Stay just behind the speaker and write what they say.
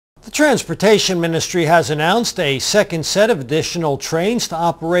The Transportation Ministry has announced a second set of additional trains to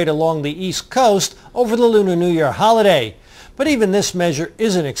operate along the East Coast over the Lunar New Year holiday. But even this measure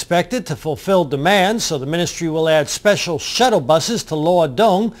isn't expected to fulfill demand, so the ministry will add special shuttle buses to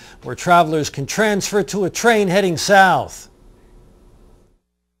Luodong, where travelers can transfer to a train heading south.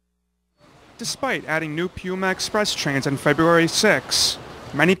 Despite adding new Puyuma express trains on February 6,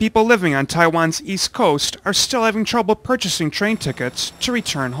 many people living on Taiwan's east coast are still having trouble purchasing train tickets to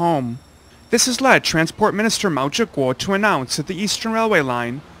return home. This has led Transport Minister Mao Chi-kuo to announce that the Eastern Railway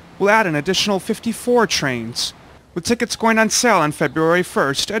line will add an additional 54 trains, with tickets going on sale on February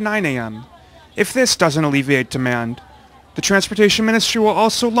 1st at 9 a.m. If this doesn't alleviate demand, the Transportation Ministry will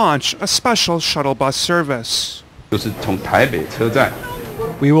also launch a special shuttle bus service.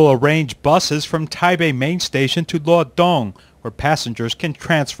 We will arrange buses from Taipe main station to Luodong, where passengers can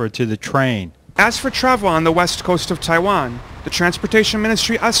transfer to the train. As for travel on the west coast of Taiwan, the Transportation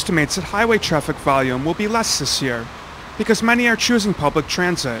Ministry estimates that highway traffic volume will be less this year, because many are choosing public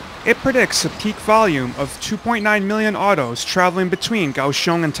transit. It predicts a peak volume of 2.9 million autos traveling between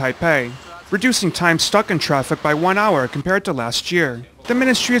Kaohsiung and Taipe, reducing time stuck in traffic by 1 hour compared to last year. The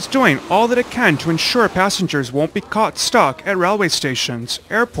ministry is doing all that it can to ensure passengers won't be caught stuck at railway stations,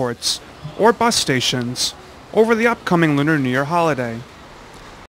 airports, or bus stations over the upcoming Lunar New Year holiday.